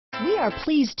We are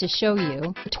pleased to show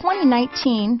you the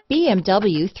 2019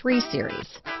 BMW 3 Series.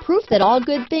 Proof that all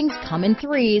good things come in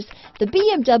threes, the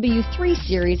BMW 3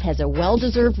 Series has a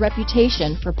well-deserved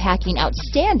reputation for packing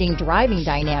outstanding driving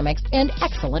dynamics and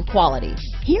excellent quality.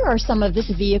 Here are some of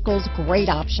this vehicle's great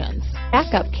options: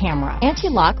 backup camera,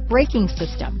 anti-lock braking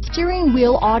system, steering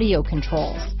wheel audio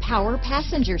controls, power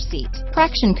passenger seat,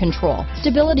 traction control,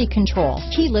 stability control,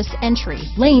 keyless entry,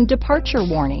 lane departure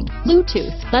warning,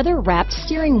 Bluetooth, leather-wrapped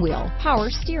steering wheel, power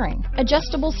steering,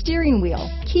 adjustable steering wheel,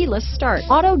 keyless start,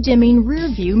 auto-dimming rear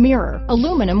view mirror,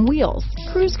 aluminum wheels,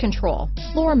 cruise control,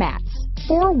 floor mats,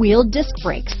 four-wheel disc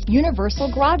brakes,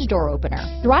 universal garage door opener.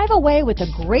 Drive away with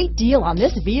a great deal on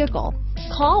this vehicle.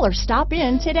 Call or stop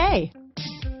in today.